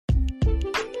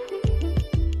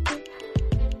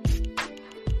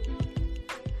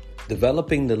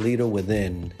Developing the Leader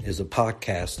Within is a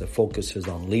podcast that focuses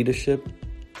on leadership,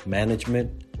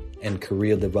 management, and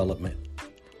career development.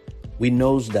 We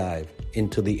nosedive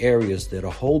into the areas that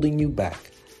are holding you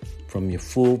back from your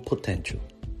full potential.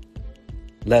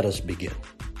 Let us begin.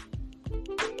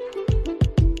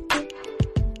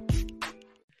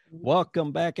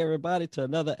 Welcome back, everybody, to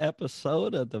another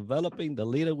episode of Developing the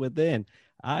Leader Within.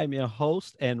 I'm your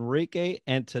host, Enrique,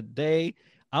 and today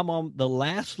I'm on the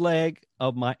last leg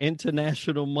of my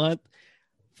international month.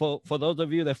 For those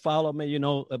of you that follow me, you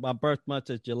know my birth month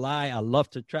is July. I love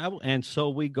to travel, and so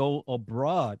we go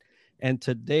abroad. And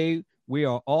today we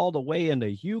are all the way in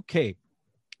the UK.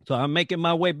 So I'm making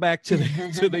my way back to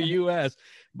the US.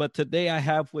 But today I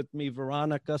have with me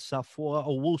Veronica Safua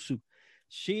Owusu.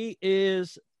 She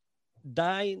is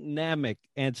dynamic.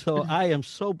 And so I am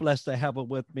so blessed to have her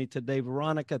with me today.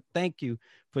 Veronica, thank you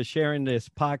for sharing this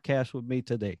podcast with me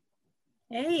today.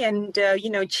 Hey, and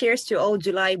cheers to all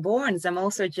July borns. I'm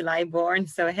also July born.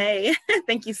 So, hey,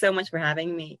 thank you so much for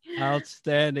having me.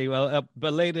 Outstanding. Well,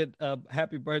 belated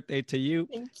happy birthday to you.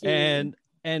 Thank you.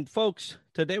 And folks,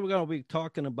 today we're going to be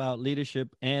talking about leadership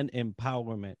and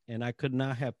empowerment. And I could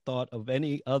not have thought of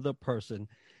any other person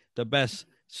the best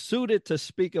suited to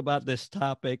speak about this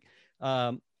topic.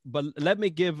 But let me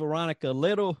give Veronica a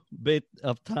little bit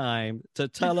of time to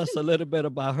tell us a little bit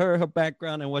about her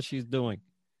background and what she's doing.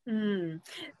 You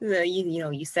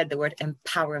said the word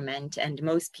empowerment, and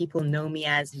most people know me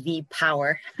as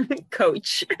V-Power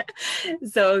coach.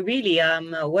 So really,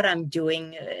 what I'm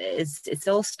doing is it's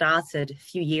all started a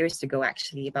few years ago,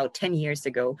 actually, about 10 years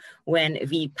ago, when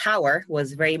V-Power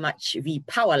was very much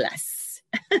V-Powerless.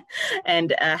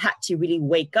 And had to really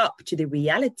wake up to the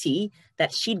reality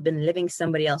that she'd been living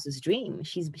somebody else's dream.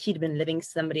 She'd been living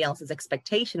somebody else's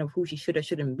expectation of who she should or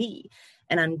shouldn't be.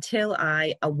 And until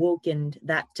I awakened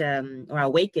that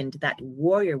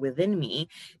warrior within me,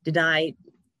 did I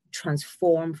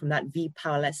transform from that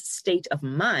V-Powerless state of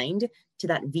mind to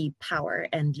that V-Power.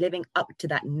 And living up to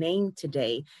that name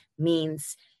today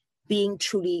means being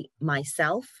truly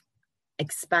myself,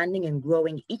 expanding and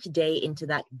growing each day into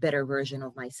that better version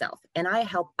of myself. And I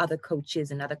help other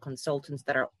coaches and other consultants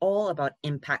that are all about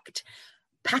impact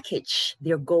package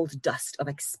their gold dust of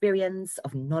experience,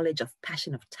 of knowledge, of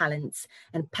passion, of talents,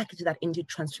 and package that into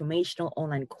transformational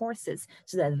online courses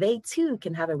so that they too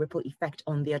can have a ripple effect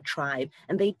on their tribe,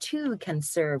 and they too can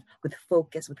serve with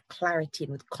focus, with clarity,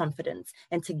 and with confidence.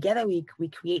 And together we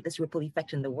create this ripple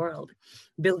effect in the world,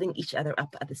 building each other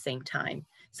up at the same time.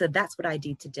 So that's what I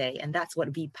do today, and that's what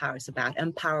V-Power is about,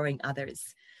 empowering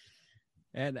others.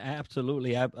 And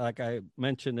absolutely, like I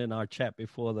mentioned in our chat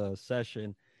before the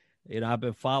session, I've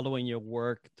been following your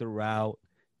work throughout,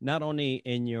 not only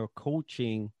in your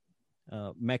coaching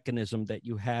mechanism that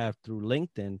you have through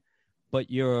LinkedIn, but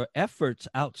your efforts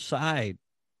outside,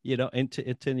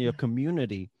 into your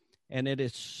community. And it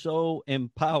is so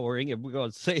empowering. If we're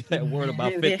going to say that word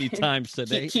about 50 times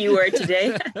today. Keyword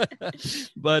today.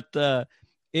 But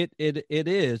it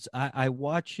is. I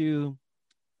watch you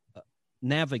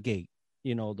navigate,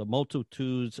 the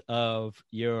multitudes of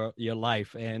your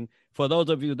life. And for those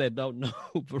of you that don't know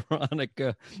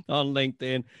Veronica on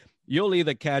LinkedIn, you'll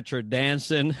either catch her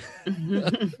dancing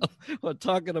or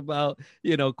talking about,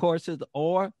 courses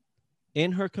or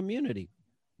in her community.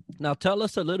 Now, tell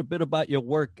us a little bit about your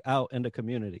work out in the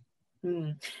community.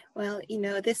 Well,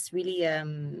 this really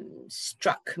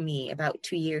struck me about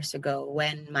 2 years ago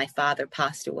when my father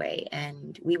passed away,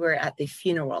 and we were at the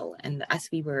funeral. And as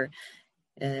we were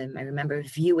I remember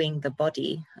viewing the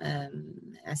body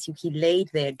as he laid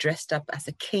there dressed up as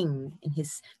a king in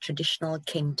his traditional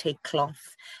kente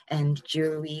cloth and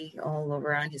jewelry all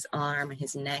around his arm and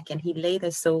his neck. And he lay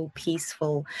there so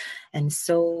peaceful and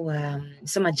so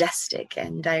majestic.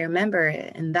 And I remember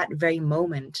in that very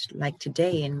moment, like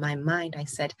today in my mind, I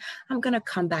said, I'm going to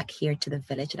come back here to the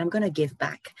village and I'm going to give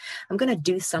back. I'm going to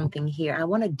do something here. I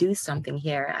want to do something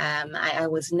here. I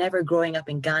was never growing up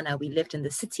in Ghana. We lived in the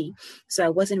city. So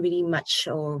I wasn't really much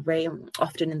or very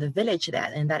often in the village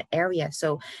in that area.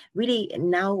 So really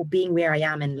now being where I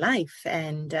am in life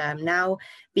and now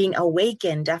being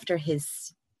awakened after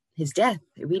his death,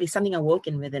 really something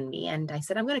awoken within me. And I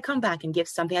said, I'm going to come back and give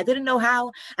something. I didn't know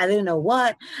how, I didn't know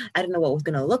what, I didn't know what it was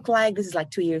going to look like. This is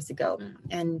like 2 years ago.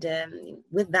 And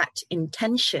with that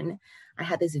intention, I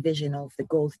had this vision of the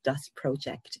Gold Dust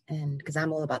Project. And because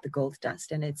I'm all about the gold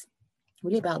dust, and it's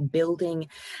really about building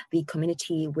the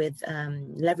community with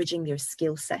leveraging their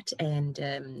skill set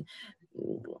and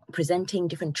presenting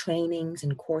different trainings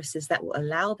and courses that will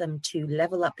allow them to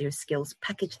level up their skills,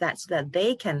 package that so that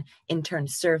they can in turn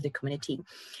serve the community,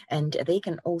 and they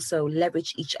can also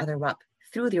leverage each other up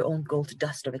through their own gold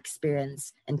dust of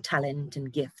experience and talent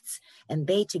and gifts, and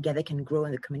they together can grow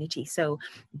in the community. So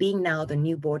being now the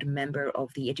new board member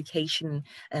of the education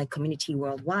community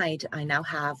worldwide, I now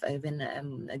have even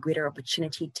a greater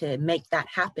opportunity to make that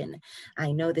happen.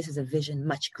 I know this is a vision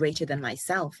much greater than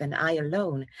myself, and I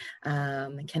alone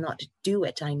cannot do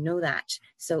it. I know that.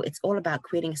 So it's all about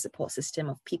creating a support system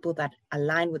of people that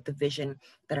align with the vision,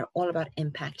 that are all about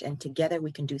impact, and together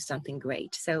we can do something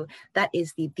great. So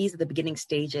these are the beginning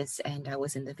stages. And I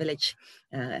was in the village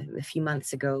a few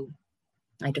months ago.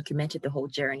 I documented the whole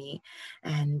journey,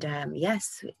 and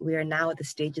yes, we are now at the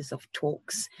stages of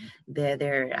talks.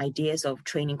 There are ideas of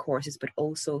training courses, but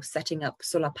also setting up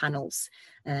solar panels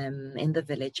in the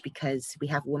village, because we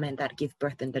have women that give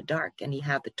birth in the dark, and you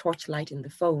have the torchlight and the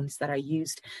phones that are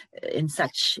used in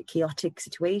such chaotic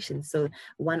situations. So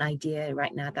one idea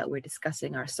right now that we're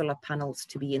discussing are solar panels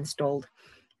to be installed,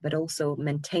 but also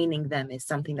maintaining them is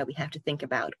something that we have to think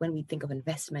about. When we think of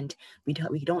investment, we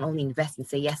don't only invest and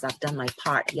say, yes, I've done my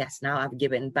part. Yes, now I've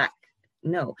given back.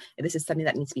 No, this is something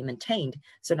that needs to be maintained.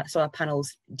 So that solar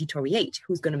panels deteriorate.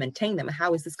 Who's going to maintain them?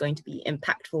 How is this going to be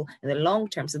impactful in the long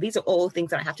term? So these are all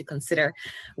things that I have to consider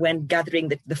when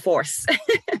gathering the force.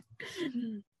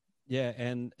 Yeah,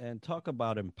 and talk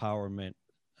about empowerment.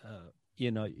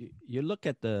 You look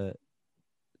at the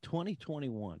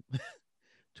 2021.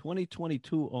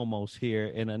 2022 almost here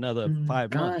in another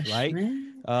 5 months, right?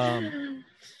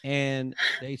 And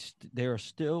there are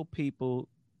still people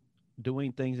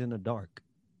doing things in the dark,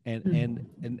 and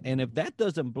if that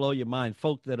doesn't blow your mind,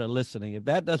 folks that are listening, if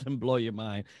that doesn't blow your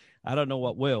mind, I don't know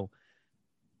what will.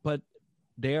 But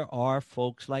there are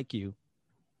folks like you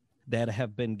that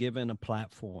have been given a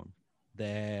platform,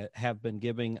 that have been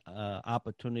giving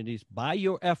opportunities by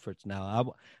your efforts.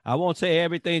 Now, I won't say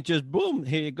everything just boom,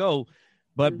 here you go.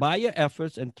 But by your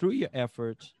efforts and through your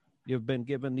efforts, you've been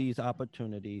given these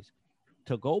opportunities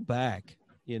to go back.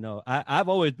 I've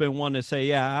always been one to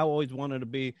say, I always wanted to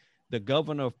be the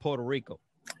governor of Puerto Rico.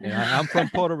 I'm from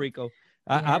Puerto Rico.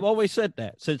 I've always said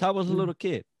that since I was a little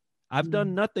kid. I've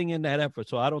done nothing in that effort,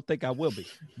 so I don't think I will be.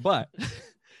 But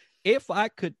if I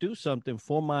could do something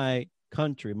for my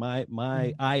country,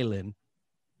 my island,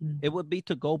 it would be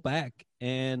to go back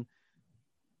and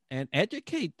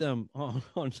educate them on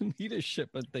leadership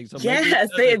and things. So yes,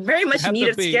 they very much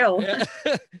needed skill.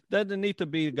 Doesn't need to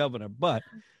be a governor, but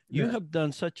you have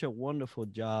done such a wonderful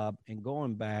job in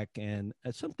going back and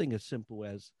something as simple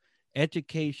as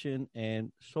education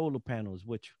and solar panels,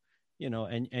 which,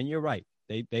 and you're right.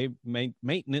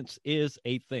 Maintenance is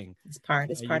a thing. It's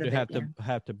part of it.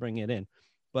 Have to bring it in.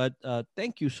 But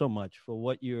thank you so much for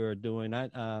what you're doing.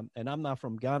 And I'm not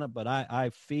from Ghana, but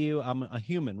I feel I'm a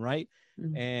human, right?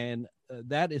 Mm-hmm. And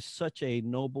that is such a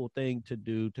noble thing to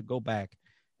do, to go back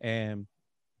and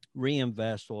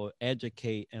reinvest or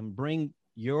educate and bring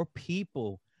your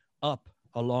people up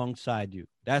alongside you.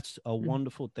 That's a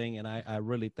wonderful thing. And I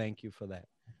really thank you for that.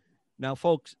 Now,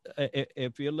 folks,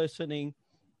 if you're listening,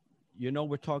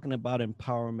 we're talking about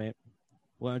empowerment.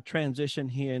 We're going to transition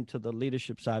here into the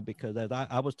leadership side, because as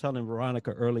I was telling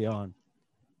Veronica early on,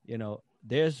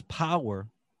 there's power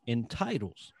in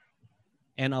titles.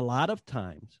 And a lot of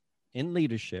times in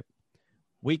leadership,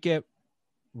 we get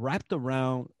wrapped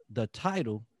around the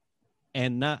title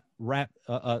and not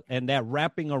and that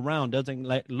wrapping around doesn't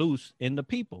let loose in the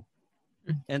people.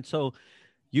 And so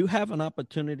you have an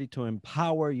opportunity to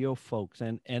empower your folks,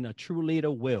 and a true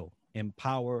leader will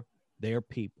empower their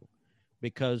people,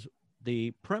 because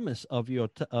the premise of your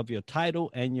title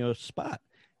and your spot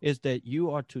is that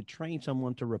you are to train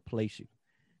someone to replace you.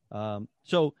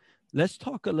 So let's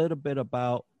talk a little bit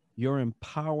about your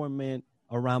empowerment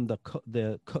around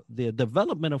the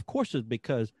development of courses,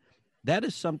 because that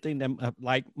is something that,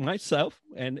 like myself,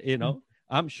 and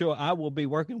I'm sure I will be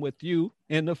working with you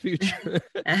in the future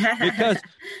because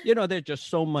there's just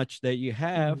so much that you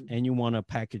have, and you want to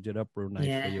package it up real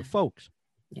nice for your folks.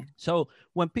 Yeah. So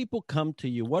when people come to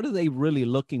you, what are they really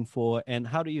looking for, and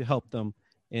how do you help them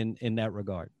in that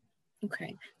regard?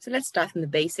 Okay, so let's start from the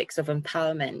basics of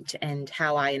empowerment and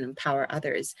how I empower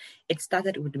others. It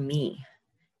started with me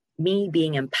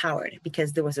being empowered,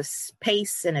 because there was a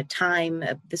space and a time,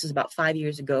 this was about 5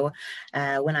 years ago,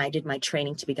 when I did my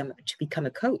training to become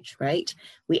a coach, right?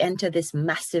 We enter this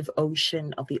massive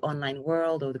ocean of the online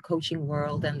world or the coaching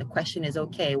world. And the question is,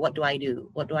 okay, what do I do?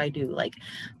 What do I do? Like,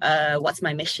 what's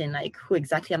my mission? Like, who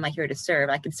exactly am I here to serve?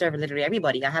 I can serve literally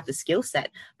everybody. I have the skill set,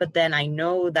 but then I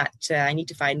know that I need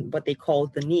to find what they call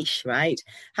the niche, right?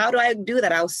 How do I do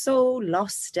that? I was so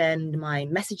lost and my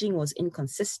messaging was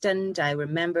inconsistent. I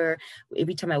remember remember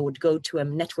every time I would go to a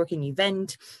networking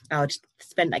event, I would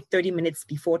spend like 30 minutes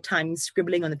before time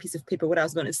scribbling on a piece of paper what I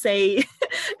was going to say.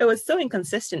 It was so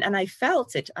inconsistent, and I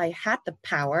felt it. I had the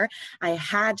power. I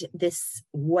had this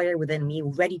warrior within me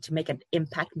ready to make an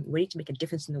impact, ready to make a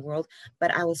difference in the world,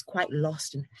 but I was quite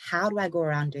lost in how do I go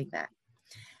around doing that?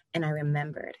 And I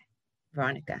remembered,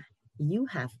 Veronica, you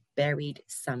have buried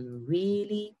some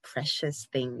really precious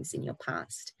things in your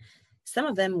past. Some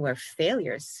of them were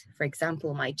failures. For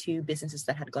example, my 2 businesses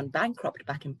that had gone bankrupt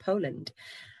back in Poland.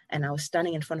 And I was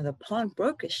standing in front of the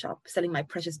pawnbroker shop selling my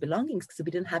precious belongings because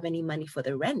we didn't have any money for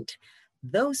the rent.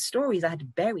 Those stories I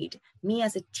had buried. Me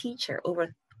as a teacher,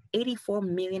 over 84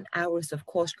 million hours of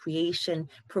course creation,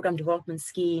 program development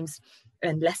schemes,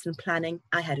 and lesson planning,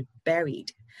 I had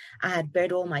buried. I had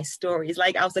buried all my stories.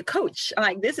 Like I was a coach. I'm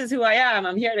like, this is who I am.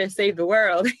 I'm here to save the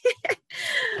world.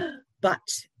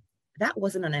 But that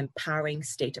wasn't an empowering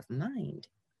state of mind.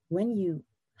 When you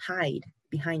hide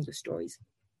behind your stories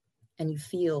and you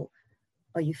feel,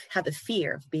 or you have the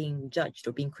fear of being judged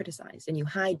or being criticized, and you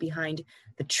hide behind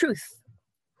the truth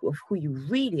of who you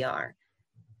really are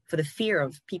for the fear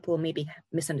of people maybe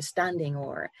misunderstanding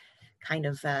or kind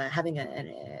of having an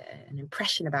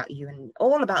impression about you and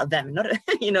all about them, not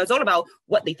it's all about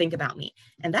what they think about me.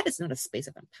 And that is not a space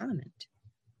of empowerment.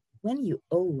 When you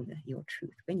own your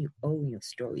truth, when you own your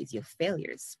stories, your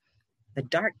failures, the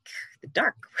dark,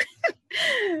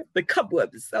 the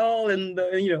cobwebs all in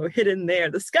the, hidden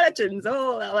there, the skeletons,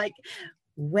 all like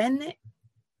when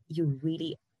you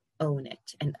really own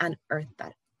it and unearth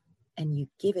that and you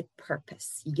give it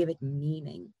purpose, you give it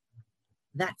meaning,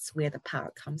 that's where the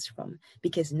power comes from,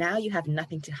 because now you have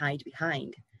nothing to hide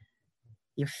behind.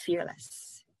 You're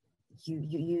fearless.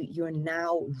 You're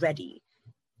now ready.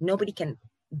 Nobody can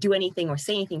do anything or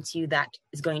say anything to you that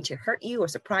is going to hurt you or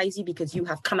surprise you, because you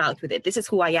have come out with it. This is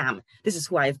who I am. This is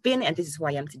who I've been, and this is who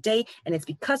I am today. And it's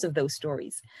because of those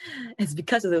stories. It's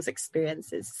because of those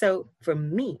experiences. So for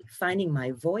me, finding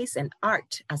my voice and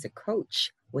art as a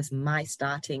coach was my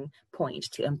starting point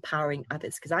to empowering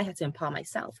others, because I had to empower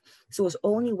myself. So it was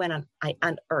only when I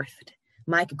unearthed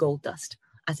Mike Goldust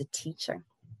as a teacher,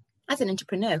 as an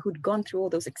entrepreneur who'd gone through all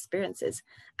those experiences,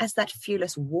 as that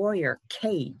fearless warrior,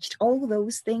 caged, all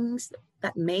those things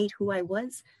that made who I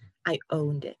was, I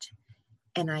owned it.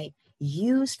 And I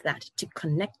used that to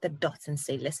connect the dots and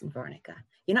say, listen, Veronica,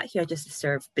 you're not here just to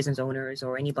serve business owners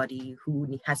or anybody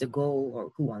who has a goal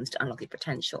or who wants to unlock their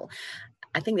potential.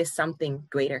 I think there's something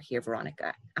greater here,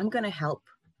 Veronica. I'm going to help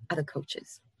other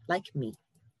coaches like me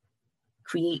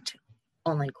create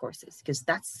online courses, because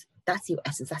that's your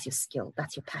essence, that's your skill,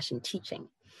 that's your passion, teaching.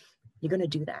 You're going to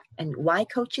do that. And why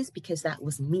coaches? Because that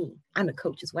was me. I'm a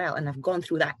coach as well. And I've gone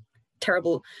through that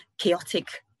terrible,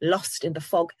 chaotic, lost in the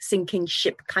fog, sinking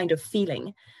ship kind of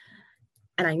feeling.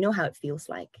 And I know how it feels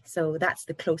like. So that's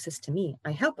the closest to me.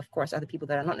 I help, of course, other people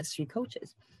that are not necessarily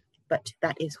coaches, but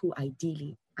that is who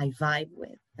ideally I vibe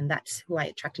with. And that's who I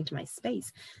attract into my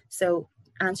space. So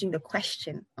answering the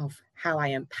question of how I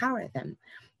empower them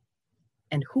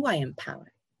and who I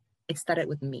empower, it started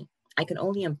with me. I can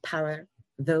only empower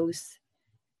those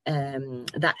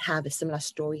that have a similar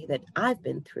story that I've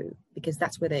been through, because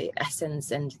that's where the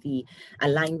essence and the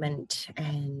alignment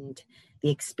and the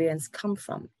experience come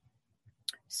from.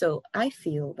 So I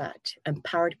feel that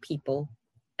empowered people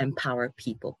empower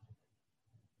people.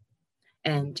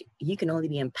 And you can only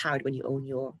be empowered when you own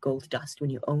your gold dust, when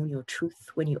you own your truth,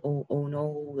 when you own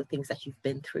all the things that you've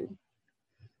been through.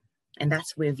 And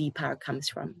that's where V-Power comes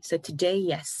from. So today,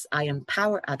 yes, I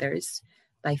empower others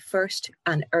by first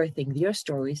unearthing your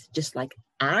stories, just like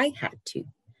I had to.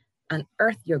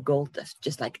 Unearth your gold dust,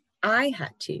 just like I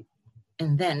had to.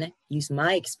 And then use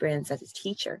my experience as a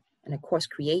teacher and a course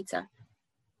creator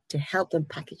to help them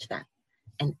package that.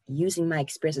 And using my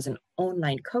experience as an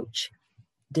online coach,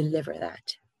 deliver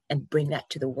that and bring that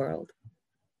to the world.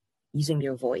 Using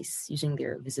their voice, using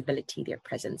their visibility, their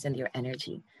presence, and their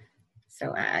energy.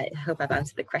 So I hope I've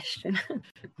answered the question.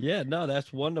 Yeah, no,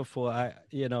 that's wonderful.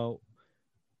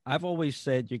 I've always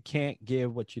said you can't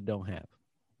give what you don't have,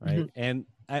 right? Mm-hmm. And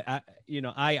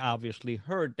I obviously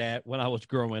heard that when I was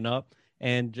growing up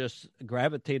and just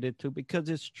gravitated to, because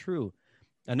it's true.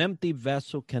 An empty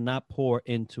vessel cannot pour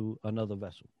into another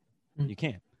vessel. Mm-hmm. You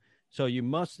can't. So you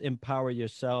must empower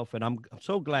yourself. And I'm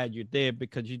so glad you did,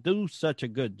 because you do such a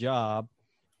good job.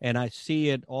 And I see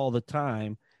it all the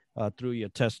time. Through your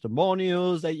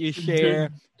testimonials that you share,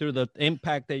 mm-hmm. through the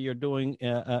impact that you're doing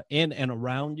in and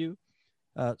around you.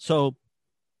 So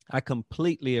I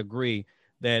completely agree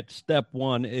that step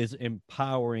one is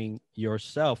empowering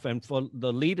yourself. And for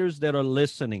the leaders that are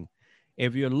listening,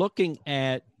 if you're looking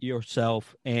at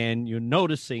yourself and you're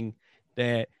noticing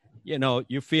that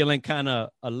you're feeling kind of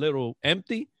a little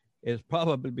empty, it's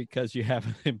probably because you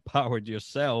haven't empowered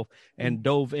yourself and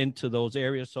dove into those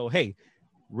areas. So, hey,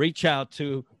 reach out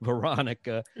to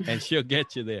Veronica and she'll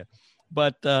get you there.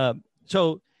 But I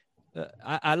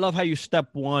love how you step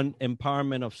one,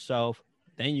 empowerment of self.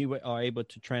 Then you are able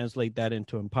to translate that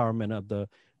into empowerment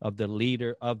of the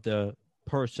leader, of the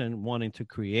person wanting to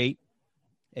create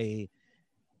a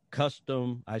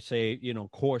custom, I say,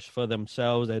 course for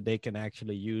themselves that they can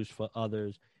actually use for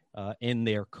others in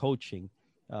their coaching,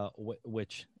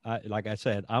 which, like I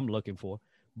said, I'm looking for.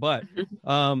 But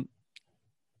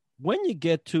when you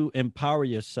get to empower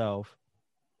yourself,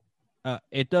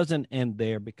 it doesn't end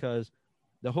there, because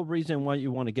the whole reason why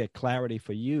you want to get clarity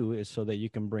for you is so that you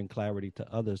can bring clarity to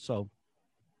others. So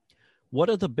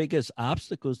what are the biggest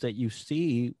obstacles that you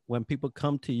see when people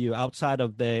come to you outside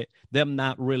of them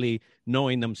not really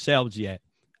knowing themselves yet?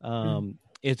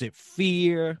 Is it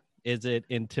fear? Is it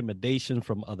intimidation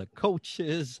from other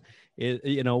coaches?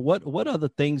 What are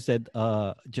the things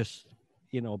that just,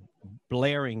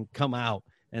 blaring come out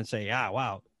and say,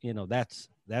 wow,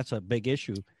 that's a big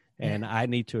issue and I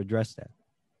need to address that?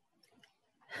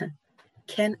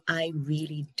 Can I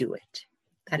really do it?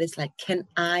 That is like,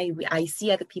 I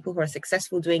see other people who are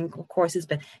successful doing courses,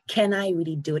 but can I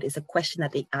really do it is a question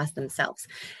that they ask themselves.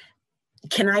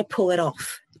 Can I pull it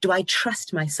off? Do I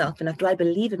trust myself enough? Do I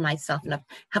believe in myself enough?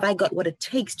 Have I got what it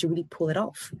takes to really pull it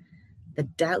off? The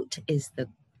doubt is the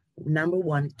number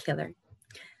one killer.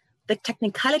 The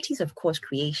technicalities of course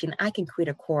creation, I can create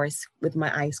a course with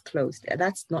my eyes closed.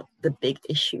 That's not the big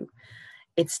issue.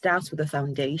 It starts with the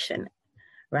foundation,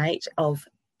 right? Of,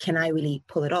 can I really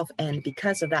pull it off? And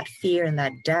because of that fear and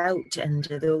that doubt and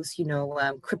those,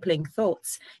 crippling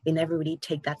thoughts, they never really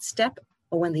take that step.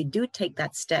 Or when they do take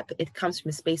that step, it comes from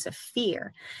a space of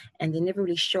fear, and they never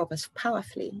really show up as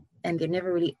powerfully, and they're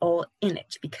never really all in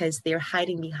it because they're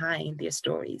hiding behind their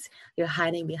stories. They're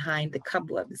hiding behind the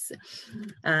cobwebs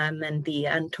and the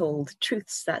untold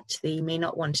truths that they may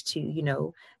not want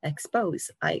to, expose.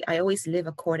 I always live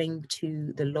according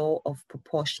to the law of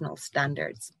proportional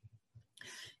standards.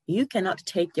 You cannot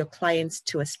take your clients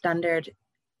to a standard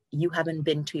you haven't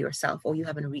been to yourself or you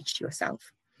haven't reached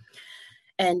yourself.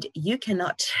 And you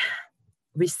cannot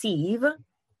receive,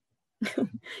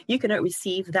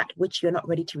 that which you're not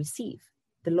ready to receive.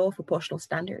 The law of proportional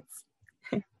standards.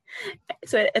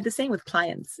 So the same with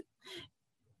clients.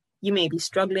 You may be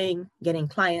struggling getting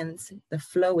clients. The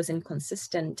flow is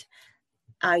inconsistent.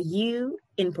 Are you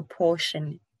in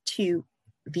proportion to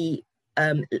the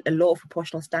law of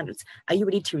proportional standards? Are you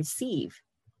ready to receive?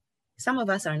 Some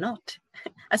of us are not,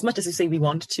 as much as we say we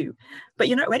want to, but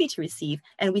you're not ready to receive.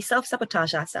 And we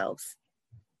self-sabotage ourselves,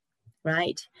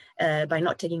 right? By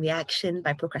not taking the action,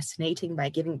 by procrastinating, by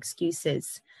giving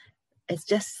excuses. It's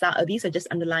just that these are just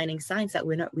underlining signs that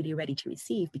we're not really ready to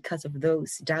receive because of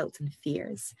those doubts and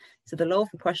fears. So the law of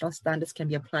proportional standards can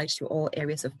be applied to all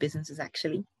areas of businesses,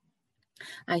 actually.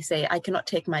 I say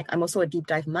I'm also a deep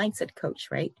dive mindset coach,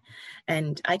 right?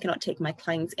 And I cannot take my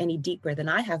clients any deeper than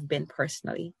I have been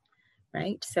personally.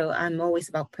 Right. So I'm always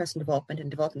about personal development and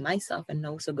developing myself, and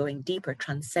also going deeper,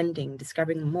 transcending,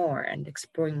 discovering more and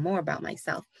exploring more about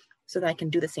myself so that I can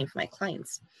do the same for my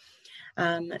clients.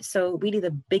 So really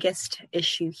the biggest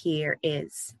issue here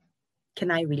is,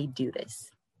 can I really do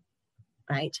this?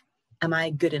 Right? Am I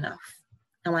good enough?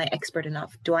 Am I expert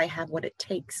enough? Do I have what it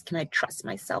takes? Can I trust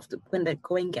myself when the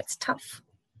going gets tough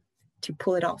to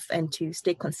pull it off and to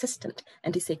stay consistent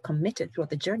and to stay committed throughout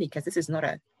the journey? Because this is not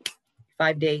a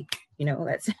 5-day,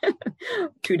 that's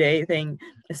 2-day thing,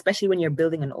 especially when you're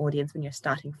building an audience, when you're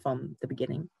starting from the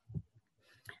beginning.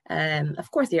 Of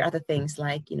course, there are other things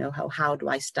like, how do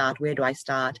I start? Where do I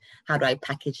start? How do I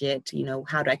package it?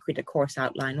 How do I create a course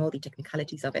outline? All the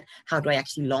technicalities of it. How do I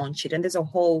actually launch it? And there's a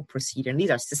whole procedure. And these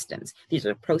are systems. These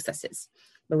are processes.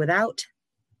 But without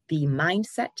the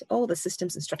mindset, all the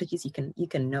systems and strategies you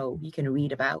can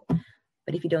read about.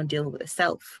 But if you don't deal with the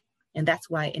self, and that's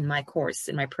why in my course,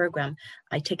 in my program,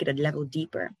 I take it a level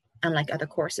deeper. Unlike other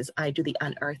courses, I do the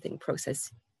unearthing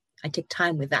process. I take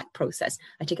time with that process.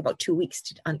 I take about 2 weeks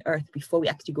to unearth before we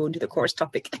actually go into the course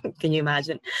topic. Can you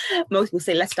imagine? Most people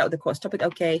say, let's start with the course topic.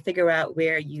 Okay, figure out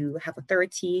where you have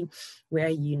authority, where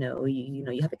you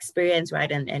have experience, right?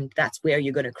 And that's where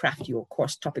you're going to craft your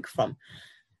course topic from.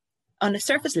 On a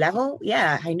surface level,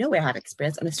 yeah, I know where I have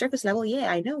experience. On a surface level,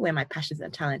 yeah, I know where my passions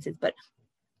and talents is, but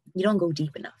you don't go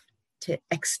deep enough to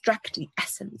extract the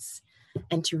essence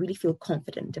and to really feel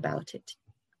confident about it.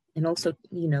 And also,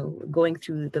 going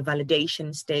through the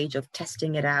validation stage of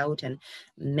testing it out and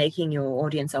making your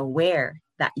audience aware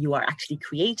that you are actually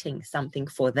creating something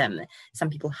for them. Some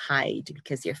people hide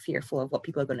because they're fearful of what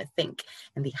people are going to think,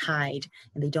 and they hide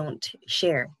and they don't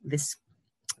share this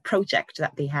project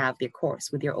that they have, their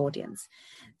course, with your audience.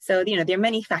 So, there are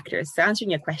many factors. So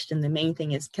answering your question, the main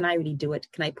thing is, can I really do it?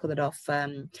 Can I pull it off?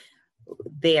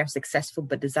 They are successful,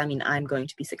 but does that mean I'm going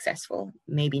to be successful?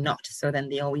 Maybe not. So then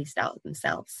they always doubt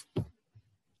themselves.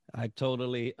 I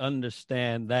totally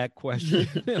understand that question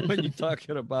when you're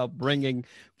talking about bringing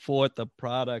forth a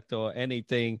product or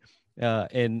anything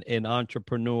in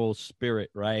entrepreneurial spirit,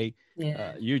 right?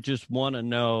 Yeah. You just want to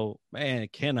know, man,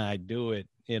 can I do it?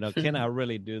 Can I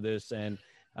really do this? And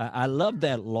I love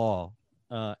that law.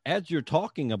 As you're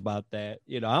talking about that,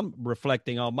 I'm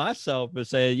reflecting on myself and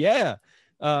saying, yeah,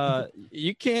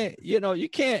 you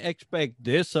can't expect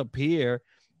this up here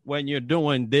when you're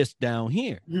doing this down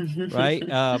here, right?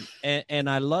 And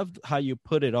I love how you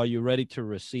put it. Are you ready to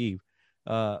receive?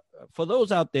 For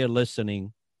those out there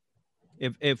listening,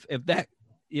 if that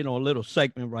little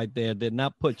segment right there did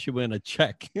not put you in a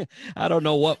check, I don't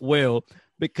know what will,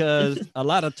 because a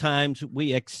lot of times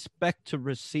we expect to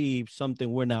receive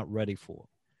something we're not ready for.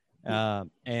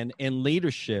 And in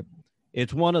leadership,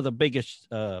 it's one of the biggest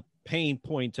pain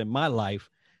points in my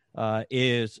life.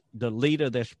 Is the leader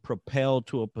that's propelled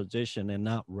to a position and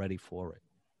not ready for it,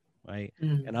 right?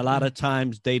 Mm-hmm. And a lot of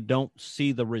times they don't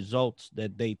see the results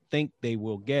that they think they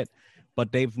will get,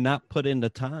 but they've not put in the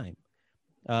time.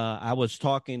 I was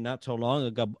talking not so long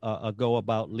ago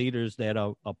about leaders that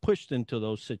are pushed into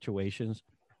those situations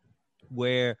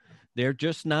where they're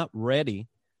just not ready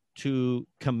to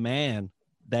command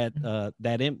that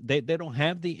they don't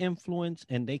have the influence,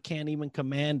 and they can't even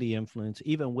command the influence,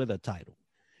 even with a title.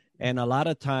 And a lot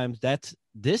of times that's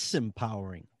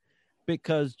disempowering,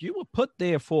 because you were put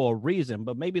there for a reason,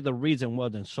 but maybe the reason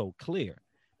wasn't so clear.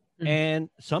 Mm-hmm. And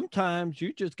sometimes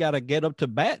you just got to get up to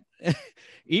bat,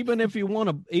 even if you want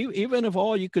to, even if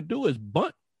all you could do is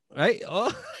bunt, right?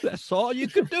 Oh, that's all you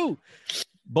could do.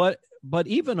 But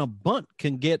even a bunt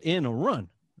can get in a run,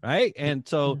 right? And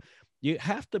so you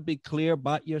have to be clear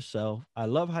about yourself. I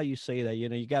love how you say that,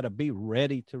 you got to be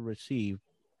ready to receive.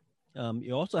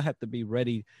 You also have to be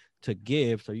ready to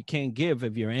give. So you can't give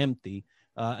if you're empty.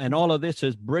 And all of this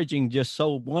is bridging just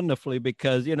so wonderfully,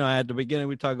 because, at the beginning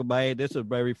we talk about, hey, this is a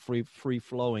very free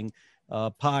flowing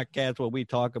podcast where we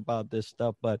talk about this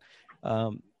stuff. But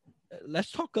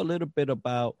let's talk a little bit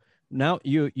about, now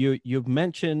you've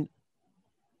mentioned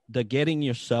the getting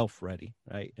yourself ready,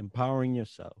 right? Empowering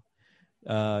yourself.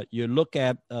 You look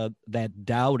at that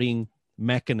doubting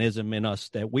mechanism in us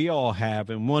that we all have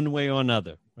in one way or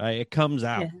another, right? It comes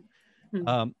out. Yeah.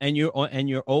 Mm-hmm. And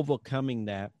you're overcoming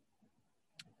that.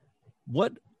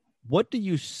 What do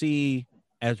you see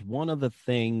as one of the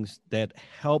things that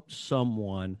helps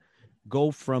someone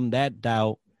go from that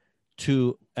doubt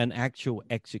to an actual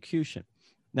execution?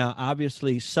 Now,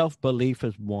 obviously, self-belief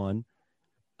is one,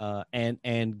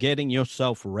 and getting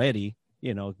yourself ready,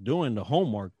 doing the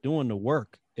homework, doing the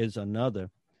work is another.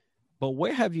 But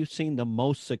where have you seen the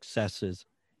most successes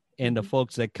in the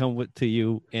folks that come to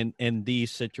you in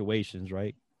these situations,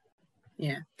 right?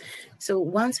 Yeah. So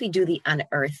once we do the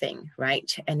unearthing,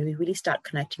 right, and we really start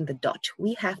connecting the dot,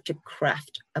 we have to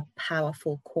craft a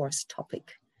powerful course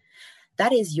topic.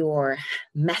 That is your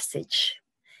message.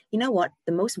 You know what?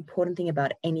 The most important thing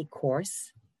about any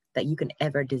course that you can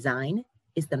ever design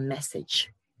is the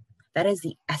message. That is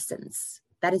the essence.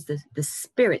 That is the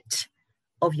spirit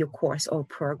of your course or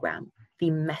program,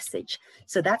 the message.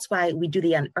 So that's why we do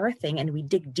the unearthing and we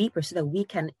dig deeper so that we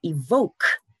can evoke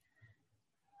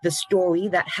the story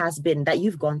that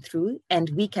you've gone through,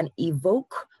 and we can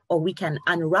evoke, or we can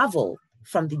unravel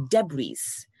from the debris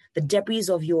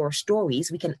of your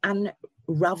stories. We can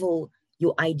unravel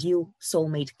your ideal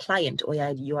soulmate client, or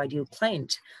your ideal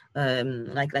client,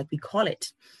 like we call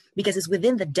it, because it's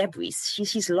within the debris.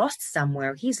 She's lost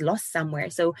somewhere. He's lost somewhere.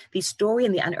 So the story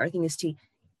and the unearthing is to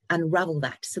unravel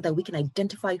that so that we can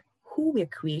identify who we're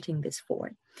creating this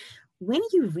for. When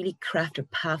you really craft a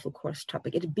powerful course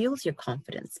topic, it builds your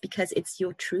confidence, because it's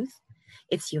your truth,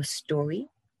 it's your story,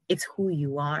 it's who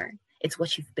you are, it's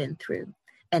what you've been through,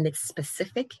 and it's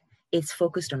specific. It's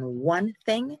focused on one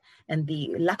thing, and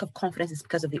the lack of confidence is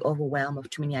because of the overwhelm of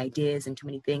too many ideas and too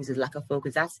many things. Is lack of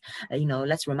focus. That's,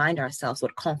 let's remind ourselves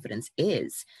what confidence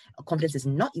is. Confidence is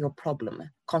not your problem.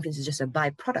 Confidence is just a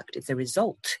byproduct. It's a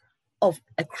result of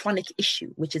a chronic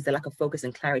issue, which is the lack of focus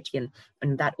and clarity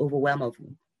and that overwhelm of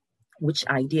which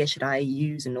idea should I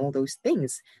use, and all those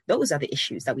things. Those are the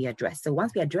issues that we address. So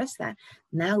once we address that,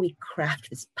 now we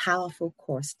craft this powerful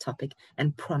course topic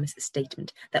and promise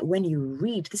statement that when you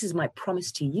read, this is my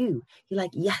promise to you, you're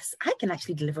like, yes, I can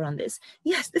actually deliver on this.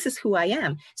 Yes, this is who I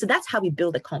am. So that's how we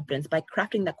build the confidence, by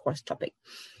crafting that course topic.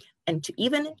 And to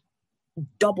even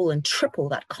double and triple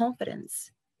that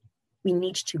confidence, we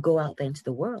need to go out there into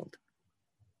the world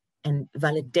and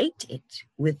validate it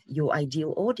with your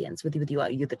ideal audience, with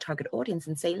the target audience,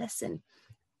 and say, listen,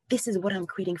 this is what I'm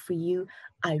creating for you.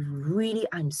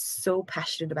 I'm so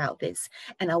passionate about this.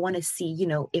 And I want to see,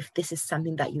 if this is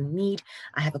something that you need.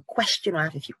 I have a question, or I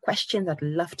have a few questions I'd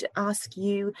love to ask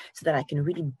you so that I can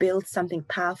really build something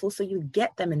powerful. So you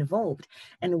get them involved.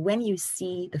 And when you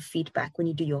see the feedback, when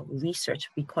you do your research,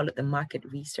 we call it the market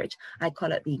research. I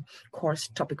call it the course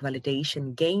topic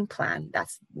validation game plan.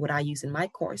 That's what I use in my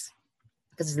course,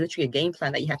 because it's literally a game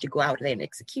plan that you have to go out there and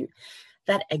execute.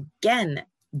 That again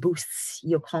boosts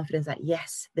your confidence that,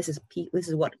 yes, this is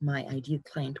what my ideal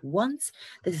client wants.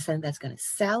 This is something that's going to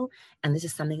sell. And this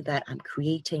is something that I'm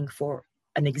creating for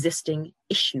an existing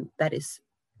issue that is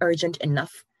urgent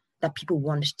enough that people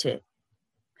want to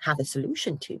have a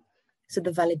solution to. So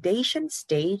the validation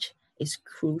stage is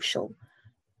crucial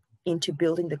into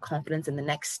building the confidence in the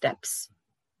next steps.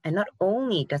 And not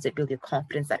only does it build your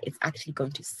confidence that it's actually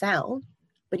going to sell,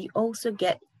 but you also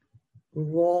get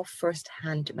raw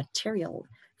first-hand material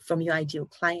from your ideal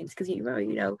clients. Because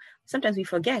sometimes we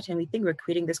forget and we think we're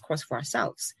creating this course for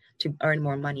ourselves to earn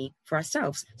more money for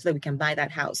ourselves so that we can buy that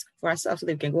house for ourselves, so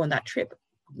that we can go on that trip.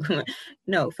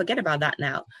 No, forget about that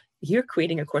now. You're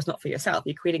creating a course not for yourself.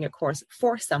 You're creating a course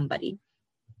for somebody.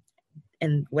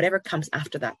 And whatever comes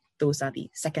after that, those are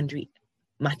the secondary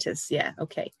matters. Yeah,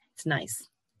 okay, it's nice.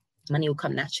 Money will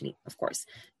come naturally, of course.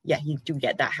 Yeah, you do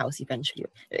get that house eventually.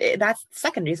 That's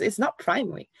secondary. It's not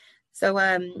primary. So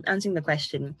answering the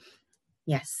question,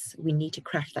 yes, we need to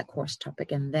craft that course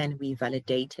topic, and then we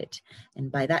validate it.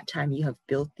 And by that time, you have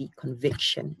built the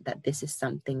conviction that this is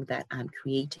something that I'm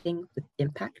creating with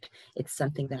impact. It's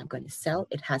something that I'm going to sell.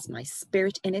 It has my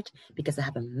spirit in it because I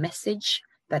have a message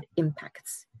that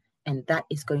impacts. And that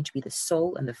is going to be the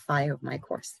soul and the fire of my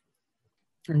course.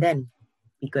 And then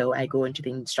I go into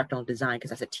the instructional design,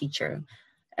 because as a teacher,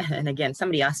 and again,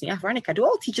 somebody asked me, Veronica, do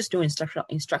all teachers do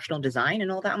instructional design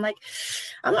and all that? I'm like,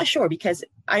 I'm not sure, because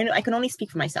I can only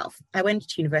speak for myself. I went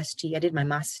to university. I did my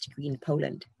master's degree in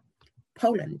Poland.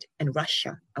 Poland and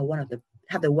Russia are one of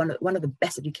the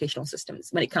best educational systems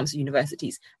when it comes to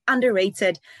universities.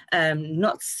 Underrated,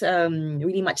 not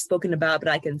really much spoken about, but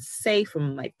I can say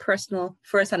from my personal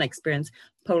first-hand experience,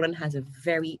 Poland has a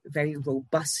very, very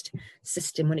robust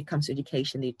system when it comes to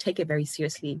education. They take it very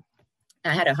seriously.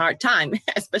 I had a hard time,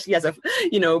 especially as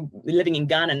living in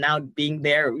Ghana, now being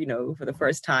there, for the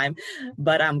first time.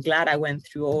 But I'm glad I went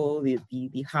through all the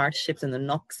hardships and the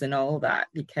knocks and all that,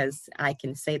 because I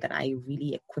can say that I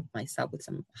really equipped myself with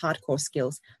some hardcore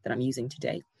skills that I'm using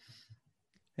today.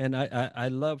 And I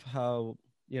love how,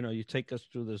 you take us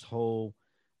through this whole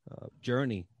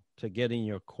journey to getting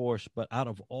your course. But out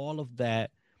of all of that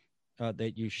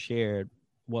that you shared,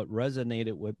 what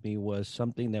resonated with me was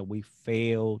something that we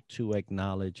fail to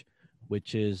acknowledge,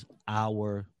 which is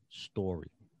our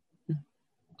story. Mm-hmm.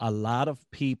 A lot of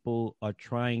people are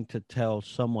trying to tell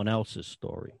someone else's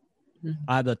story, mm-hmm.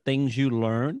 either things you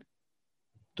learned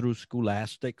through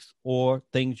scholastics or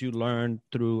things you learned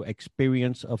through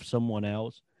experience of someone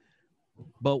else.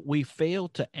 But we fail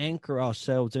to anchor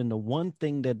ourselves in the one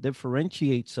thing that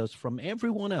differentiates us from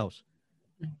everyone else,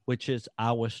 which is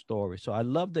our story. So I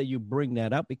love that you bring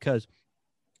that up, because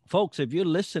folks, if you're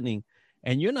listening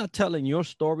and you're not telling your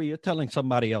story, you're telling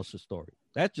somebody else's story.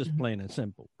 That's just plain and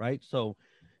simple, right? So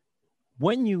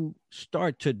when you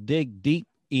start to dig deep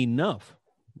enough,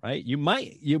 right, you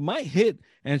might hit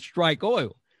and strike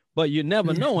oil, but you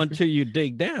never know until you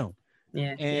dig down.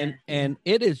 And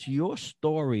it is your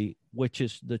story, which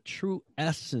is the true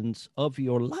essence of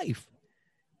your life.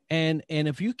 And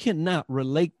if you cannot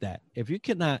relate that, if you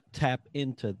cannot tap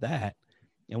into that,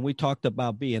 and we talked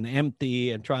about being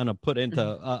empty and trying to put into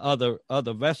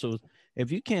other vessels,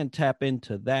 if you can't tap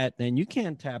into that, then you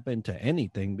can't tap into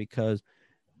anything, because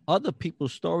other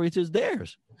people's stories is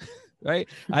theirs, right?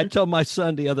 I told my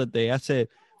son the other day, I said,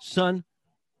 son,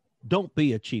 don't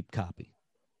be a cheap copy.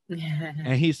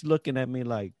 And he's looking at me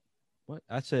like, what?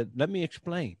 I said, let me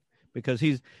explain, because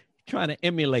he's trying to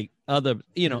emulate other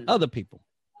people.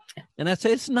 And I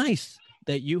say, it's nice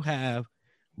that you have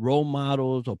role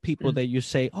models or people that you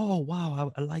say, oh,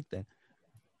 wow, I like that.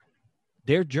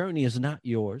 Their journey is not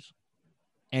yours,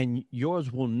 and yours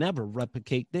will never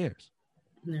replicate theirs.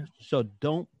 No. So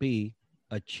don't be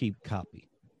a cheap copy.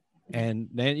 And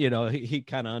then, you know, he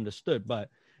kind of understood. But,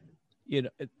 you know,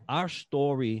 our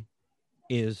story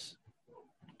is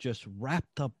just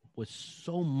wrapped up with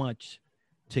so much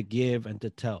to give and to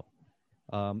tell.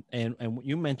 And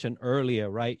you mentioned earlier,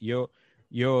 right? Your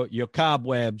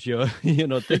cobwebs, your you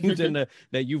know, things in the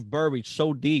that you've buried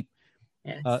so deep.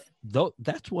 Yes. Though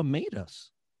that's what made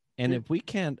us. And if we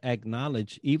can't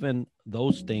acknowledge even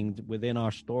those things within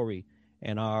our story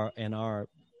and our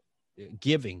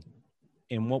giving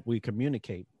in what we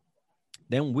communicate,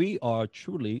 then we are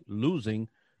truly losing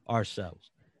ourselves.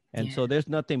 And so there's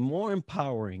nothing more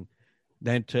empowering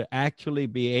than to actually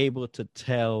be able to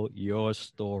tell your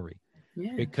story,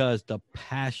 because the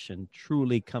passion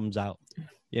truly comes out.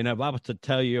 You know, if I was to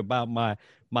tell you about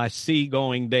my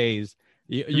seagoing days,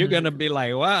 you're gonna be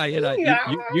like, wow, you know,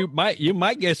 you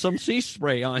might get some sea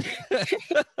spray on.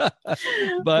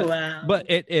 But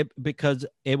it because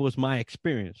it was my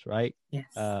experience, right? Yes.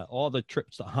 All the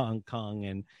trips to Hong Kong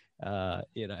and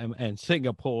you know, and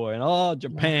Singapore and all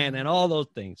Japan and all those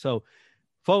things. So,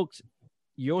 folks,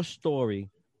 your story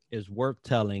is worth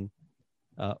telling.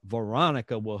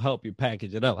 Veronica will help you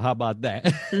package it up. How about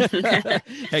that?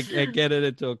 and get it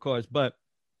into a course. But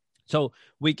so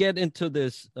we get into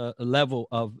this level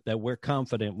of that we're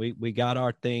confident. We got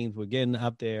our things. We're getting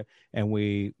out there, and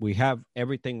we have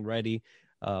everything ready.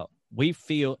 We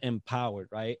feel empowered,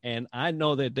 right? And I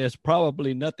know that there's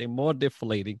probably nothing more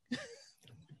deflating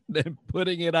than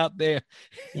putting it out there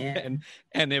and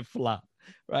it flop,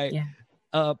 right?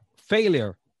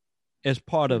 Failure is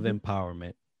part of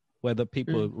empowerment, whether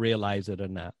people realize it or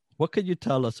not. What could you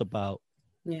tell us about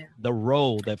the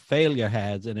role that failure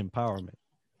has in empowerment?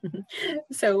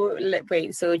 So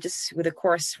just with a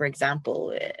course, for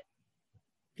example,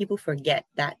 people forget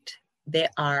that there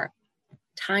are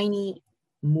tiny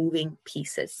moving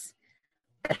pieces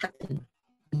that happen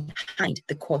behind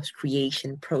the course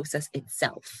creation process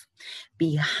itself,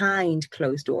 behind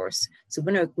closed doors. So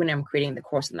when I'm creating the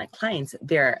course with my clients,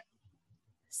 there are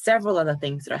several other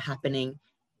things that are happening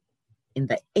in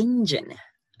the engine.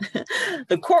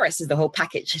 The course is the whole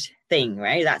packaged thing,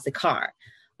 right? That's the car.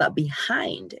 But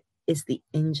behind is the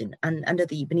engine, and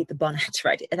beneath the bonnet,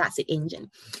 right? That's the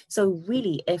engine. So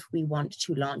really, if we want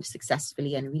to launch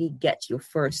successfully and really get your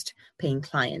first paying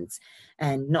clients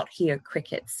and not hear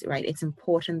crickets, right? It's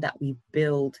important that we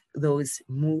build those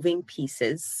moving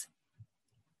pieces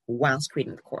whilst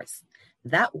creating the course.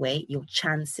 That way, your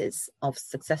chances of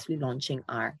successfully launching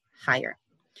are higher.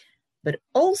 But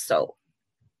also,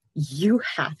 you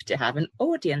have to have an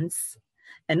audience,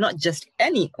 and not just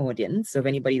any audience of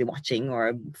anybody watching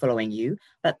or following you,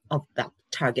 but of that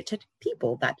targeted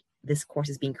people that this course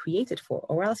is being created for,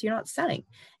 or else you're not selling.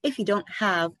 If you don't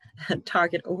have a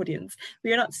target audience,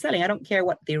 you're not selling. I don't care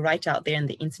what they write out there in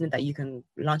the internet that you can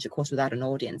launch a course without an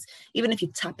audience. Even if you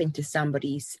tap into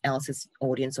somebody else's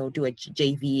audience or do a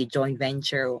JV, a joint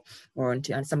venture, or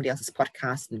on somebody else's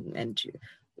podcast and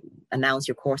announce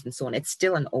your course and so on, it's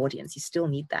still an audience. You still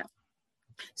need that.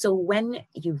 So when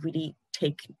you really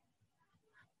take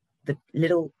the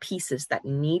little pieces that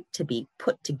need to be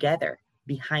put together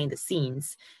behind the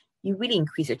scenes, you really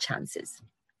increase your chances.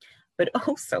 But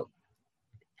also,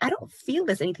 I don't feel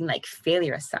there's anything like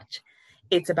failure as such.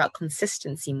 It's about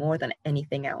consistency more than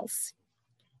anything else.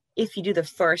 If you do the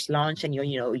first launch and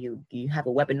you have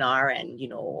a webinar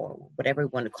and or whatever you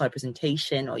want to call a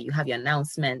presentation, or you have your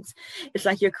announcements, it's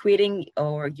like you're creating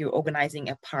or you're organizing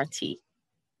a party.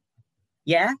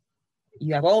 Yeah,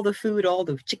 you have all the food, all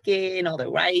the chicken, all the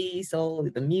rice, all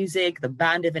the music, the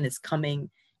band event is coming.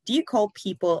 Do you call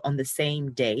people on the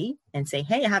same day and say,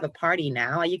 hey, I have a party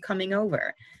now, are you coming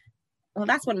over? Well,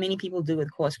 that's what many people do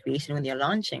with course creation when they're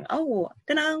launching. Oh,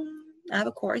 I have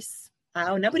a course.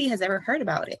 Oh, nobody has ever heard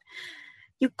about it.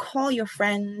 You call your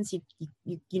friends,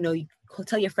 you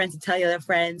tell your friends to tell your other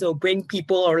friends, or bring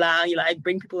people around.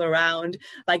 Bring people around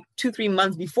like 2-3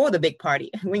 months before the big party.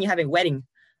 When you have a wedding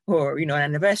or, an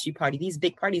anniversary party, these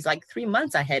big parties, like 3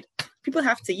 months ahead, people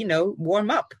have to, warm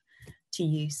up to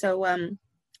you. So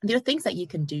there are things that you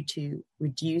can do to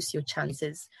reduce your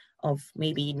chances of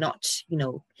maybe not,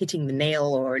 hitting the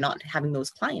nail or not having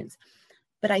those clients.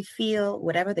 But I feel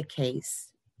whatever the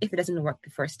case, if it doesn't work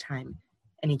the first time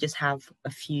and you just have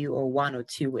a few or one or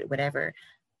two, whatever,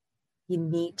 You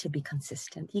need to be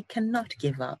consistent. You cannot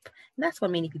give up. And that's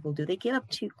what many people do. They give up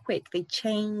too quick. They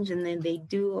change and then they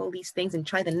do all these things and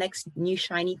try the next new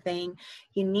shiny thing.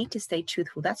 You need to stay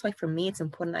truthful. That's why for me, it's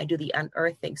important I do the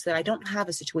unearthing. So I don't have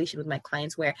a situation with my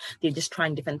clients where they're just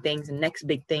trying different things and next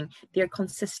big thing. They're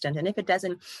consistent. And if it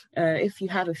doesn't, if you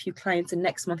have a few clients and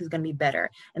next month is going to be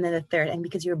better. And then the third, and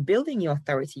because you're building your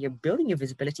authority, you're building your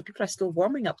visibility, people are still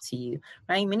warming up to you,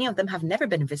 right? Many of them have never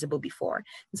been visible before.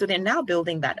 And so they're now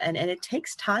building that. And it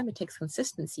takes time, it takes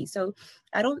consistency. So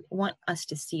I don't want us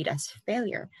to see it as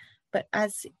failure, but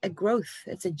as a growth.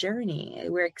 It's a journey.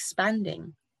 We're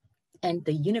expanding, and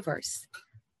the universe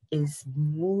is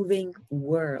moving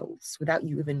worlds without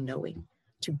you even knowing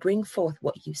to bring forth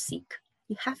what you seek.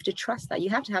 You have to trust that. You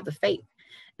have to have the faith.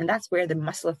 And that's where the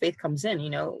muscle of faith comes in.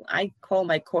 You know, I call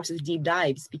my courses deep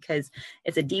dives because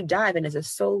it's a deep dive and it's a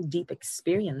soul deep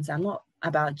experience. I'm not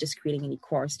about just creating any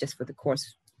course just for the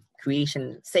course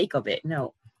creation sake of it.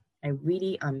 No, I'm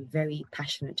very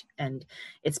passionate and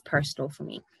it's personal for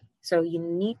me. So you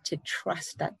need to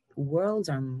trust that worlds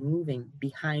are moving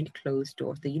behind closed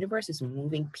doors. The universe is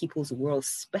moving people's worlds,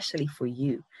 especially for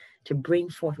you, to bring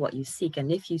forth what you seek.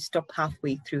 And if you stop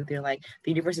halfway through, they're like,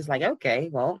 the universe is like, okay,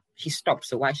 well, she stopped.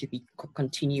 So why should we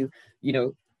continue,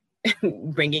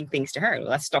 bringing things to her?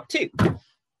 Let's stop too. And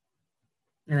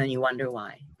then you wonder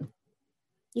why.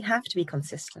 You have to be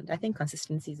consistent. I think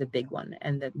consistency is a big one.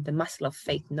 And the muscle of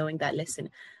faith, knowing that, listen,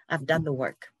 I've done the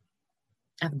work.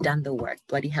 I've done the work.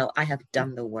 Bloody hell, I have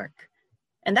done the work.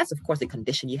 And that's, of course, the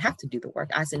condition. You have to do the work.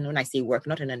 As in, when I say work,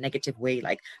 not in a negative way,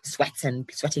 like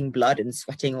sweating blood and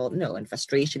sweating and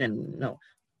frustration and no.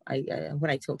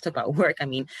 When I talk about work, I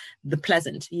mean the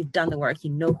pleasant. You've done the work.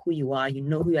 You know who you are. You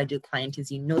know who your ideal client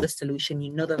is. You know the solution.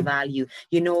 You know the value.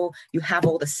 You know you have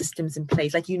all the systems in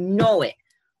place. Like, you know it.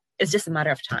 It's just a matter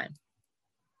of time.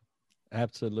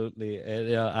 Absolutely.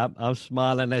 And I'm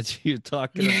smiling at you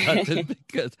talking about this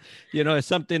because, it's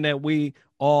something that we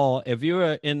all, if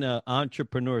you're in the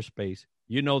entrepreneur space,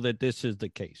 you know that this is the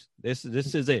case. This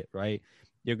is it, right?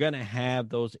 You're going to have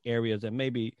those areas and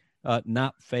maybe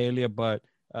not failure, but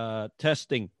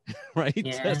testing, right?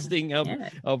 Yeah. Testing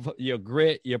of your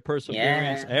grit, your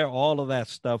perseverance, all of that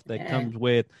stuff that comes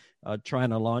with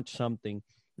trying to launch something.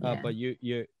 But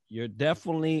you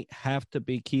definitely have to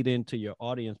be keyed into your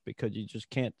audience because you just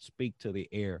can't speak to the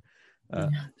air.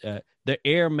 The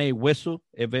air may whistle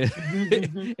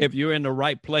if you're in the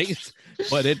right place,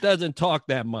 but it doesn't talk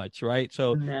that much, right?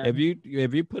 So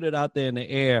if you put it out there in the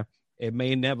air, it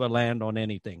may never land on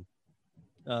anything.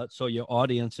 So your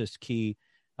audience is key.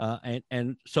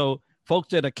 And so folks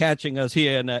that are catching us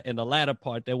here in the latter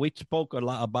part, that we spoke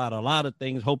about a lot of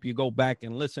things. Hope you go back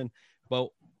and listen. But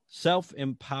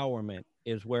self-empowerment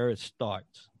is where it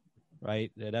starts,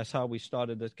 right? That's how we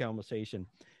started this conversation.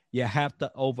 You have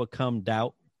to overcome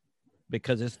doubt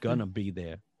because it's going to be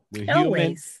there. We're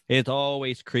human. It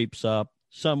always creeps up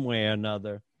somewhere or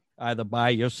another, either by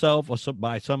yourself or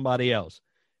by somebody else.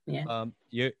 Yeah.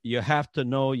 You have to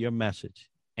know your message,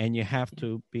 and you have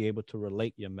to be able to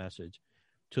relate your message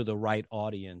to the right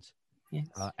audience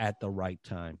at the right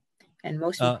time. And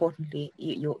most importantly,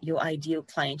 your ideal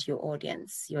client, your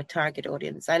audience, your target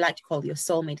audience, I like to call your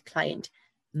soulmate client,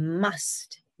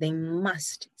 they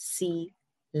must see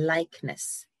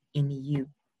likeness in you.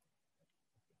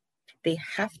 They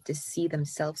have to see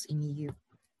themselves in you.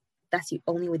 That's the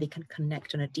only way they can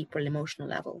connect on a deeper emotional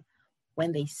level.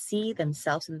 When they see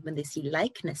themselves and when they see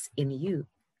likeness in you,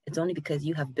 it's only because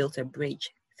you have built a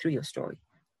bridge through your story.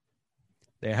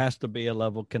 There has to be a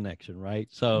level connection, right?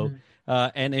 So,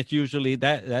 and it's usually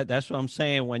that's what I'm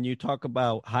saying. When you talk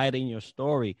about hiding your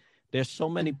story, there's so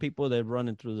many people that are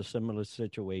running through the similar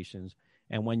situations.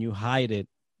 And when you hide it,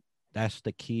 that's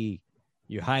the key.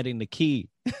 You're hiding the key.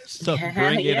 So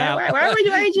bring it out. Why would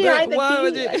you hide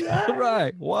the key?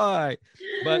 Right. Why?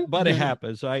 But it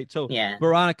happens, right? So,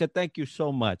 Veronica, thank you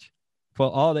so much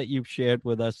for all that you've shared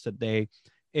with us today.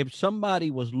 If somebody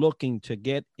was looking to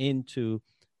get into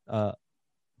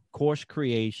course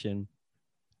creation,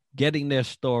 getting their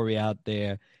story out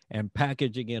there and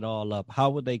packaging it all up, how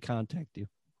would they contact you?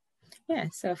 Yeah,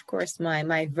 so of course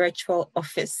my virtual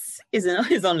office is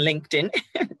on LinkedIn.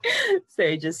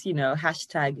 So just,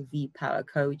 hashtag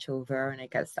 #VPowerCoach or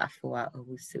Veronica Safua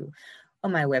Owusu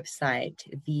on my website,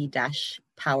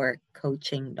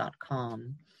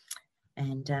 v-powercoaching.com.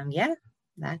 And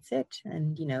that's it.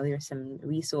 And, there's some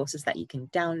resources that you can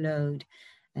download.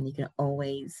 And you can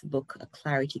always book a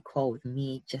clarity call with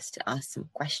me just to ask some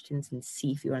questions and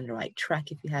see if you're on the right track,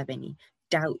 if you have any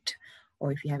doubt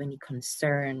or if you have any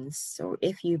concerns, or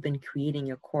if you've been creating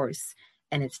your course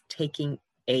and it's taking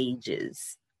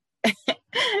ages.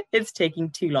 it's taking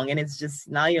too long. And it's just,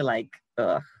 now you're like,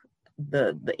 ugh,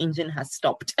 the engine has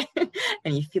stopped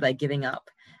and you feel like giving up.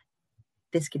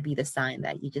 This could be the sign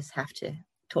that you just have to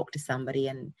talk to somebody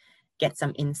and get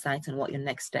some insights on what your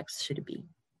next steps should be.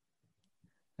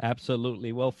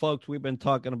 Absolutely. Well, folks, we've been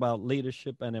talking about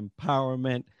leadership and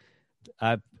empowerment.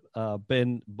 I've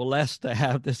been blessed to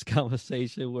have this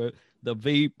conversation with the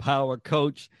V Power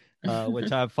Coach,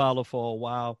 which I've followed for a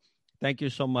while. Thank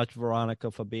you so much, Veronica,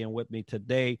 for being with me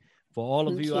today. For all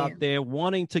of you out there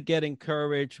wanting to get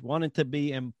encouraged, wanting to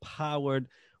be empowered,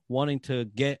 wanting to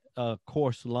get a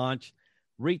course launched,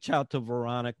 reach out to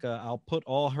Veronica. I'll put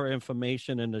all her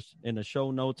information in the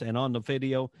show notes and on the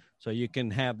video so you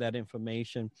can have that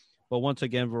information. But once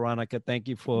again, Veronica, thank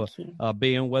you for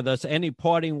being with us. Any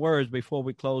parting words before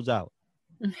we close out?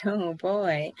 Oh,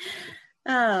 boy.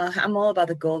 I'm all about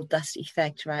the gold dust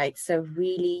effect, right? So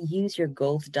really use your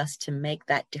gold dust to make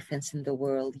that difference in the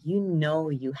world. You know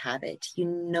you have it. You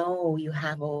know you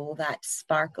have all that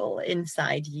sparkle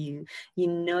inside you. You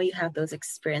know you have those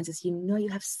experiences. You know you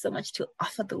have so much to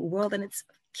offer the world, and it's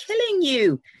killing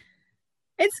you.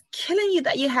 It's killing you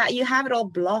that you have it all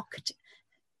blocked.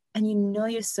 And you know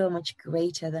you're so much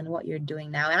greater than what you're doing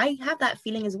now. And I have that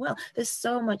feeling as well. There's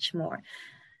so much more.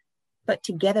 But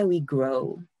together we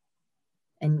grow.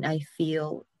 And I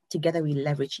feel together we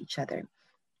leverage each other.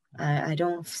 I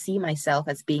don't see myself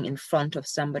as being in front of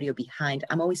somebody or behind.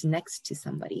 I'm always next to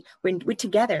somebody. We're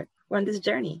together. We're on this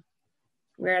journey.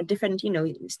 We're at different,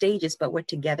 stages, but we're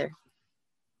together.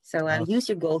 So use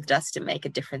your gold dust to make a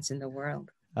difference in the world.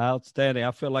 Outstanding.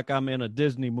 I feel like I'm in a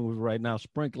Disney movie right now,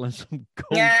 sprinkling some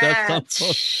gold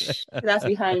dust. That's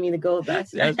behind me, the gold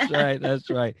dust. That's right. That's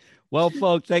right. Well,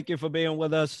 folks, thank you for being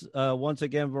with us. Once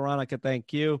again, Veronica,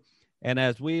 thank you. And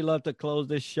as we love to close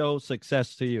this show,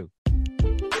 success to you.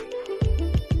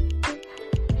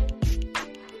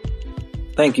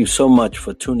 Thank you so much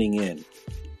for tuning in.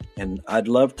 And I'd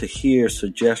love to hear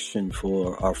suggestions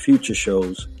for our future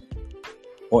shows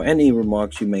or any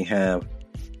remarks you may have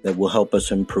that will help us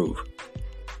improve.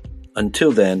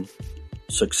 Until then,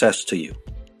 success to you.